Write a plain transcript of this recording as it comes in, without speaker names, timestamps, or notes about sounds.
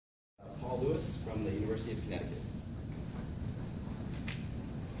Louise from the University of Connecticut.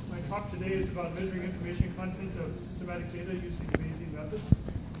 My talk today is about measuring information content of systematic data using Bayesian methods.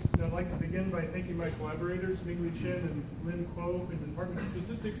 And I'd like to begin by thanking my collaborators, Ming-Hui Chen and Lynn in the Department of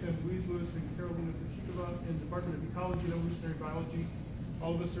Statistics, and Louise and Karolina Fucikova in the Department of Ecology and Evolutionary Biology.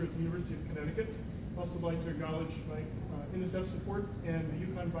 All of us are at the University of Connecticut. I'd also like to acknowledge my NSF support and the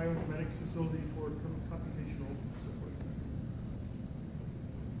UConn Bioinformatics facility for computational support.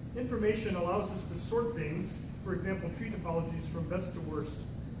 Information allows us to sort things, for example, tree topologies from best to worst.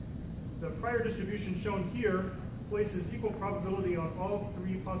 The prior distribution shown here places equal probability on all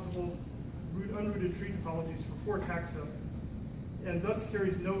three possible unrooted tree topologies for 4 taxa, and thus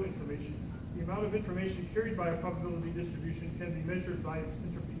carries no information. The amount of information carried by a probability distribution can be measured by its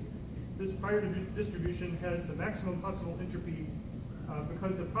entropy. This prior distribution has the maximum possible entropy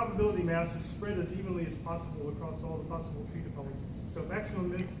because the probability mass is spread as evenly as possible across all the possible tree topologies. So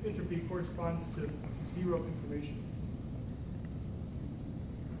maximum entropy corresponds to 0 information.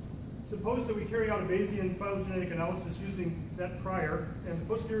 Suppose that we carry out a Bayesian phylogenetic analysis using that prior, and the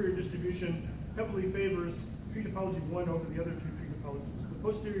posterior distribution heavily favors tree topology 1 over the other 2 tree topologies. The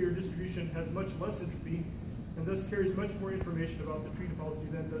posterior distribution has much less entropy, and thus carries much more information about the tree topology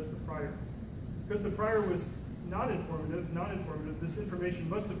than does the prior. Because the prior was not informative, this information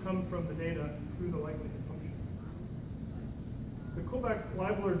must have come from the data through the likelihood function. The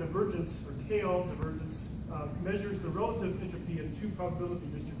Kullback-Leibler divergence, or KL divergence, measures the relative entropy of 2 probability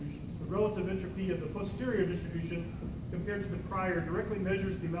distributions. The relative entropy of the posterior distribution compared to the prior directly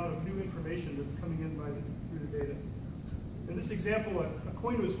measures the amount of new information that's coming in through the data. In this example, a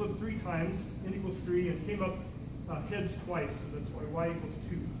coin was flipped 3 times, n equals 3, and came up heads twice, so that's why y equals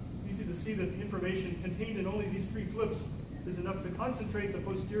 2. It's easy to see that the information contained in only these 3 flips is enough to concentrate the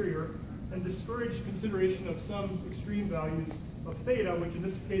posterior and discourage consideration of some extreme values of theta, which in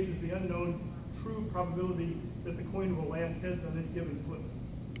this case is the unknown true probability that the coin will land heads on any given flip.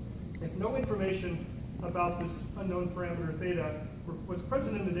 If no information about this unknown parameter theta was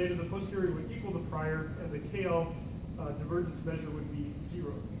present in the data, the posterior would equal the prior, and the KL divergence measure would be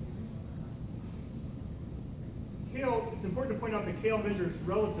 0. KL, it's important to point out that KL measures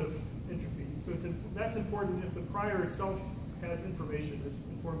relative entropy. So that's important if the prior itself has information that's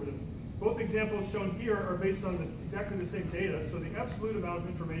informative. Both examples shown here are based on exactly the same data, so the absolute amount of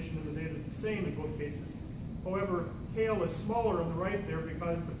information in the data is the same in both cases. However, KL is smaller on the right there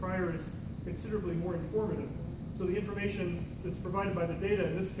because the prior is considerably more informative. So the information that's provided by the data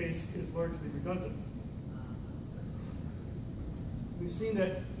in this case is largely redundant. We've seen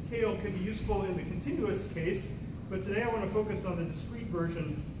that KL can be useful in the continuous case, but today I want to focus on the discrete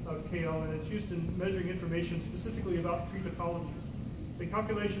version of KL, and it's used in measuring information specifically about tree topologies. The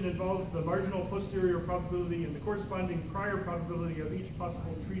calculation involves the marginal posterior probability and the corresponding prior probability of each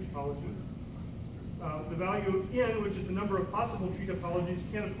possible tree topology. The value of n, which is the number of possible tree topologies,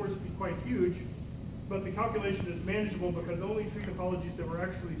 can of course be quite huge, but the calculation is manageable because only tree topologies that were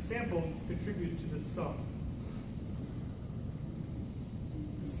actually sampled contribute to this sum.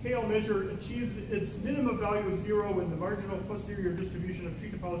 This KL measure achieves its minimum value of 0 when the marginal posterior distribution of tree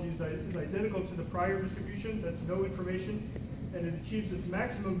topologies is identical to the prior distribution, that's no information, and it achieves its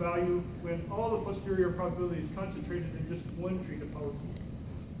maximum value when all the posterior probability is concentrated in just 1 tree topology.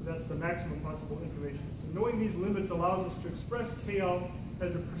 So that's the maximum possible information. So knowing these limits allows us to express KL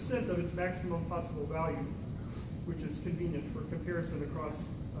as a percent of its maximum possible value, which is convenient for comparison across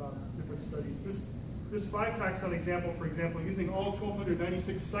different studies. This 5 taxon example, for example, using all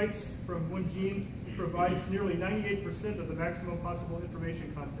 1,296 sites from one gene, provides nearly 98% of the maximum possible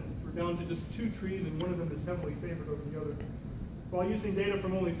information content. We're down to just 2 trees, and one of them is heavily favored over the other. While using data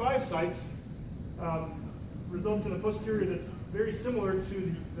from only 5 sites, results in a posterior that's very similar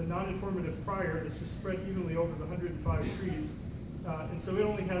to the non-informative prior that's just spread evenly over the 105 trees. And so it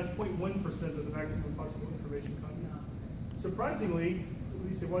only has 0.1% of the maximum possible information content. Surprisingly, at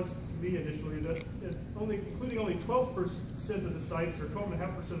least it was to me initially, that including only 12% of the sites, or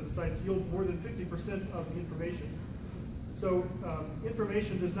 12.5% of the sites, yield more than 50% of the information. So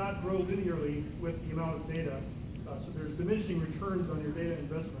information does not grow linearly with the amount of data. So there's diminishing returns on your data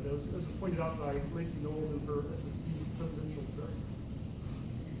investment, as was pointed out by Lacey Knowles in her SSP presidential address.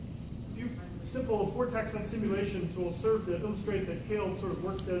 A few simple 4 taxon simulations will serve to illustrate that KL sort of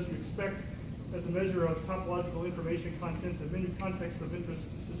works as you expect as a measure of topological information content in many contexts of interest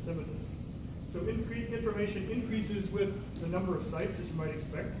to systematists. So information increases with the number of sites, as you might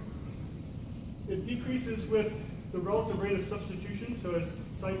expect. It decreases with the relative rate of substitution. So as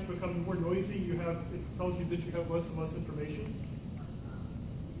sites become more noisy, it tells you that you have less and less information.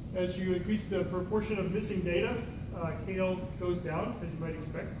 As you increase the proportion of missing data, KL goes down, as you might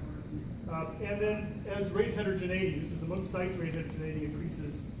expect. And then as rate heterogeneity, this is among site rate heterogeneity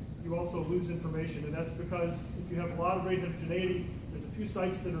increases, you also lose information. And that's because if you have a lot of rate heterogeneity, there's a few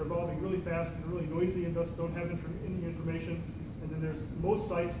sites that are evolving really fast and really noisy and thus don't have any information. And then there's most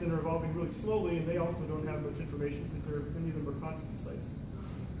sites that are evolving really slowly and they also don't have much information because many of them are constant sites.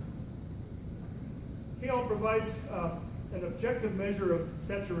 KL provides an objective measure of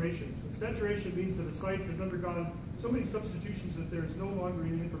saturation. So saturation means that a site has undergone so many substitutions that there is no longer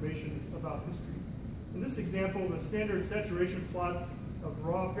any information about history. In this example, the standard saturation plot of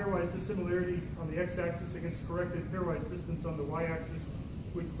raw pairwise dissimilarity on the x-axis against corrected pairwise distance on the y-axis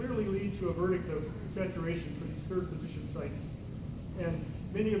would clearly lead to a verdict of saturation for these third position sites. And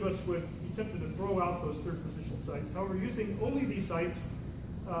many of us would be tempted to throw out those third position sites. However, using only these sites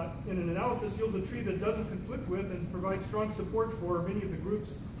in an analysis yields a tree that doesn't conflict with and provides strong support for many of the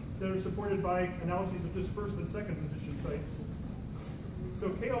groups that are supported by analyses of just first and second position sites. So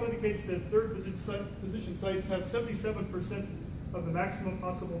KL indicates that third position sites have 77% of the maximum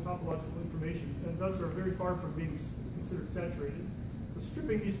possible topological information and thus are very far from being considered saturated. So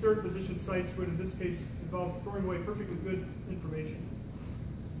stripping these third position sites would in this case involve throwing away perfectly good information.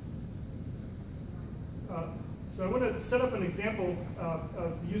 So I want to set up an example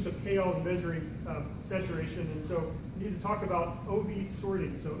of the use of KL in measuring saturation. And so we need to talk about OV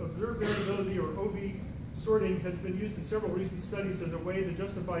sorting. So observed variability or OV sorting has been used in several recent studies as a way to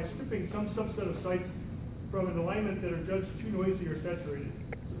justify stripping some subset of sites from an alignment that are judged too noisy or saturated.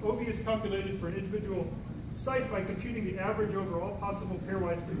 So OV is calculated for an individual site by computing the average over all possible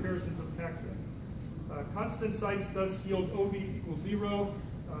pairwise comparisons of taxa. Constant sites thus yield OV equals 0.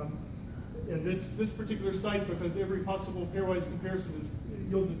 And this particular site, because every possible pairwise comparison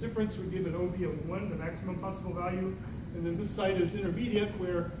yields a difference, would give an OV of 1, the maximum possible value. And then this site is intermediate,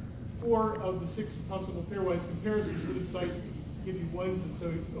 where 4 of the 6 possible pairwise comparisons for this site give you 1s, and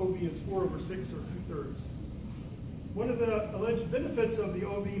so OV is 4 over 6, or 2/3. One of the alleged benefits of the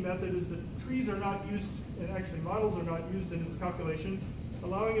OV method is that trees are not used, and actually models are not used in its calculation,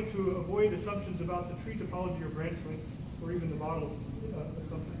 allowing it to avoid assumptions about the tree topology or branch lengths, or even the model's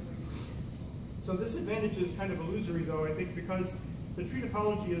assumptions. So this advantage is kind of illusory, though, I think, because the tree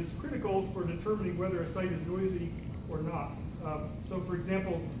topology is critical for determining whether a site is noisy or not. So for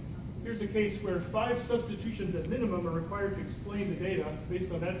example, here's a case where 5 substitutions at minimum are required to explain the data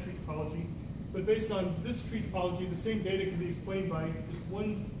based on that tree topology. But based on this tree topology, the same data can be explained by just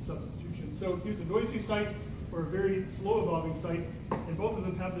 1 substitution. So here's a noisy site or a very slow evolving site, and both of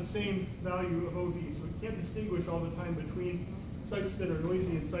them have the same value of OV. So we can't distinguish all the time between sites that are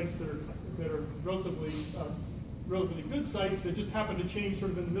noisy and sites that are relatively good sites that just happen to change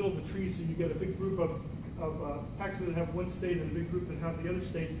sort of in the middle of the tree, so you get a big group of taxa that have one state and a big group that have the other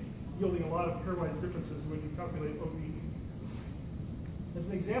state, yielding a lot of pairwise differences when you calculate OV. As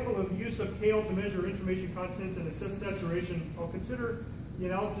an example of the use of KL to measure information content and assess saturation, I'll consider the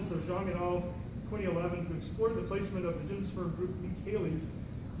analysis of Zhang et al. 2011 to explore the placement of the gymnosperm group Nitales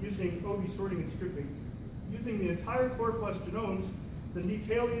using OV sorting and stripping. Using the entire core plus genomes, the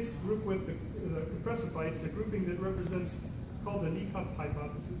Nitales group with the cresophytes, a grouping that represents, it's called the knee-cup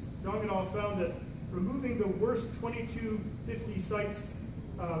hypothesis. Zhang et al. Found that removing the worst 2250 sites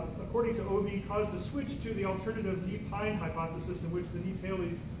according to OV caused a switch to the alternative knee-pine hypothesis, in which the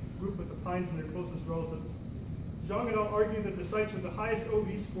Nitales group with the pines and their closest relatives. Zhang et al. Argued that the sites with the highest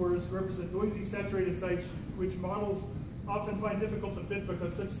OV scores represent noisy, saturated sites, which models often find difficult to fit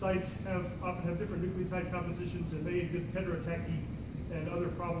because such sites often have different nucleotide compositions and may exhibit heterotachy and other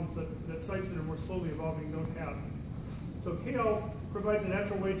problems that sites that are more slowly evolving don't have. So KL provides a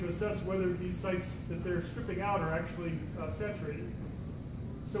natural way to assess whether these sites that they're stripping out are actually saturated.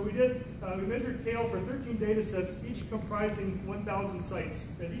 So we measured KL for 13 data sets, each comprising 1,000 sites.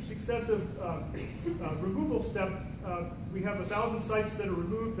 At each successive removal step, we have 1,000 sites that are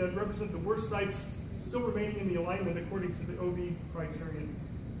removed that represent the worst sites still remaining in the alignment according to the OV criterion.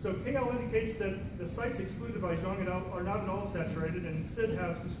 So KL indicates that the sites excluded by Zhang et al. Are not at all saturated and instead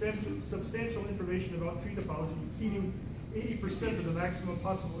have substantial information about tree topology exceeding 80% of the maximum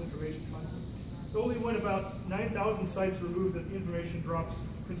possible information content. So only when about 9,000 sites removed that the information drops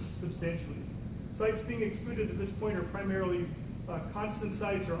substantially. Sites being excluded at this point are primarily constant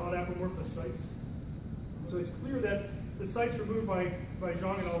sites or odd apomorphous sites. So it's clear that the sites removed by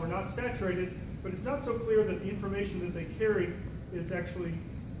Zhang et al. Were not saturated, but it's not so clear that the information that they carry is actually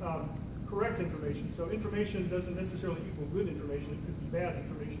correct information. So information doesn't necessarily equal good information. It could be bad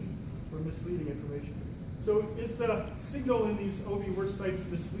information or misleading information. So is the signal in these OV worst sites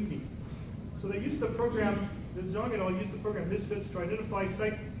misleading? So they used the program, Zhang et al. Used the program Misfits to identify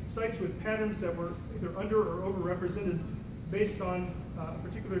sites with patterns that were either under or overrepresented based on a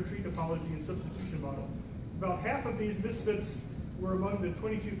particular tree topology and substitution model. About half of these misfits were among the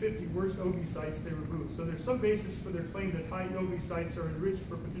 2250 worst OV sites they removed. So there's some basis for their claim that high OV sites are enriched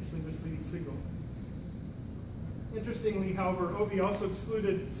for potentially misleading signal. Interestingly, however, OV also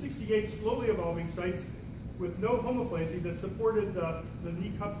excluded 68 slowly evolving sites with no homoplasy that supported the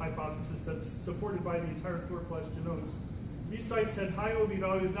knee-cup hypothesis that's supported by the entire chloroplast genomes. These sites had high OV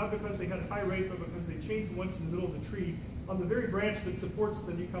values not because they had a high rate, but because they changed once in the middle of the tree on the very branch that supports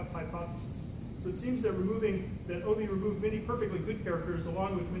the knee-cup hypothesis. So it seems that OV removed many perfectly good characters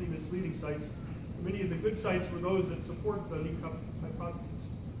along with many misleading sites. Many of the good sites were those that support the knee-cup hypothesis.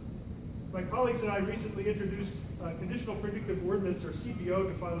 My colleagues and I recently introduced conditional predictive ordinance, or CPO,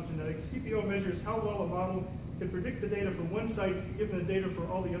 to phylogenetics. CPO measures how well a model can predict the data from one site given the data for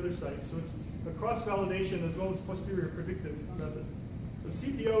all the other sites. So it's a cross-validation as well as posterior predictive method. The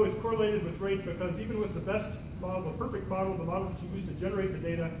CPO is correlated with rate because even with the best model, the perfect model, the model that you use to generate the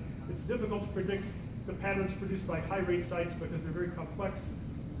data, it's difficult to predict the patterns produced by high-rate sites because they're very complex.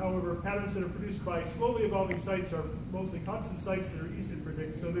 However, patterns that are produced by slowly evolving sites are mostly constant sites that are easy to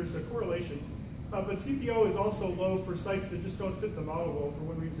predict, so there's a correlation. But CPO is also low for sites that just don't fit the model well for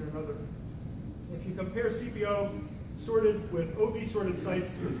one reason or another. If you compare CPO sorted with OV sorted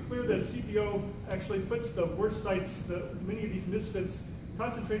sites, it's clear that CPO actually puts the worst sites, many of these misfits,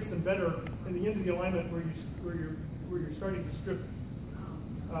 concentrates them better in the end of the alignment where you're starting to strip.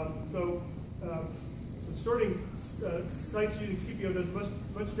 So sorting sites using CPO does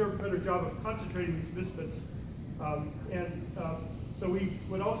a much better job of concentrating these misfits. So we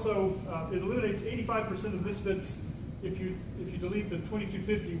would also, it eliminates 85% of misfits if you delete the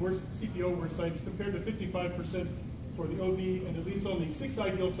 2250 worst CPO worst sites compared to 55% for the OV, and it leaves only 6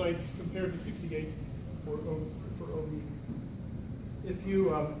 ideal sites compared to 68 for OV. If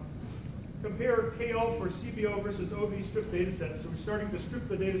you compare KL for CPO versus OV strip data sets, so we're starting to strip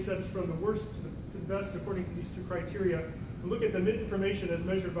the data sets from the worst to the best according to these two criteria, and look at the mid information as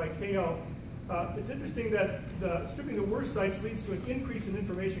measured by KL. It's interesting that stripping the worst sites leads to an increase in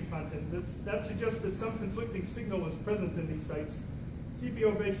information content. That suggests that some conflicting signal is present in these sites.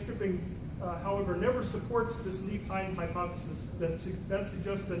 CPO-based stripping, however, never supports this knee-pine hypothesis. That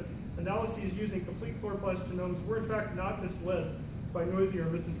suggests that analyses using complete chloroplast genomes were in fact not misled by noisy or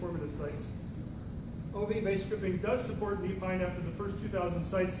misinformative sites. OV-based stripping does support knee-pine after the first 2,000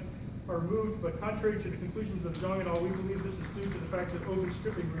 sites are removed, but contrary to the conclusions of Zhang et al., we believe this is due to the fact that OV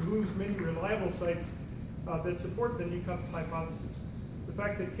stripping removes many reliable sites that support the knee-cup hypothesis. The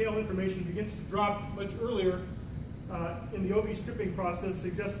fact that KL information begins to drop much earlier in the OV stripping process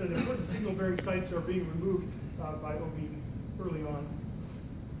suggests that important signal-bearing sites are being removed by OV early on.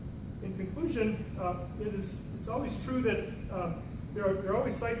 In conclusion, it's always true that there are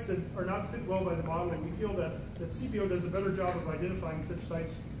always sites that are not fit well by the model, and we feel that CPO does a better job of identifying such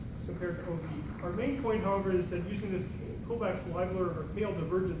sites compared to OV. Our main point, however, is that using this Kovacs-Leibler or KL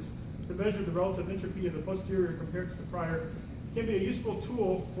divergence to measure the relative entropy of the posterior compared to the prior can be a useful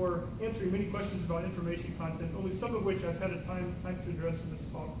tool for answering many questions about information content, only some of which I've had time to address in this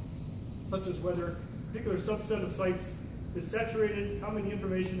talk, such as whether a particular subset of sites is saturated, how many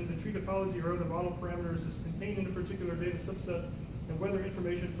information in the tree topology or other model parameters is contained in a particular data subset, and whether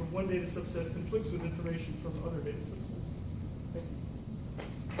information from one data subset conflicts with information from other data subsets. Thank you.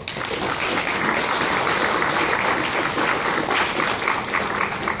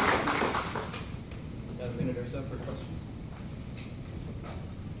 Got a minute or so for questions.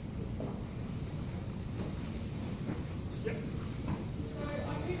 Yep. So I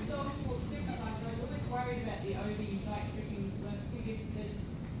read the article second time, so I was always worried about the OV site stripping, but I think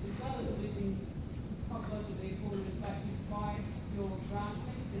as well as losing topologically according to site to bias your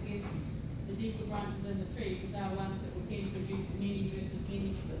branchlings against the deeper branches in the tree, because they are ones that will tend to produce many versus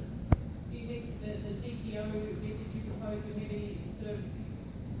many splits. Do you think the CPO method you propose would maybe sort of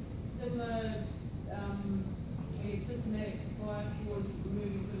similar systematic bias towards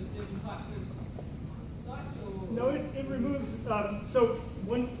removing sort of certain types of sites? Or? No, it removes, so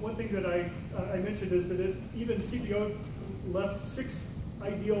one thing that I mentioned is that even CPO left 6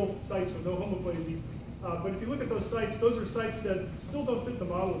 ideal sites with no homoplasy. But if you look at those sites, those are sites that still don't fit the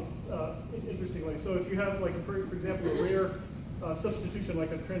model, interestingly. So if you have, like, for example, a rare substitution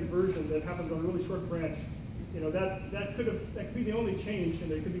like a transversion that happens on a really short branch, that could be the only change,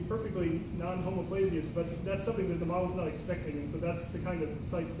 and it could be perfectly non-homoplasious, but that's something that the model's not expecting, and so that's the kind of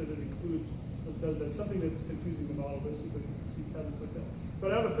sites that it includes that does that. Something that's confusing the model, basically, to see patterns like that.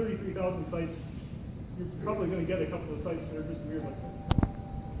 But out of 33,000 sites, you're probably going to get a couple of sites that are just weird like that.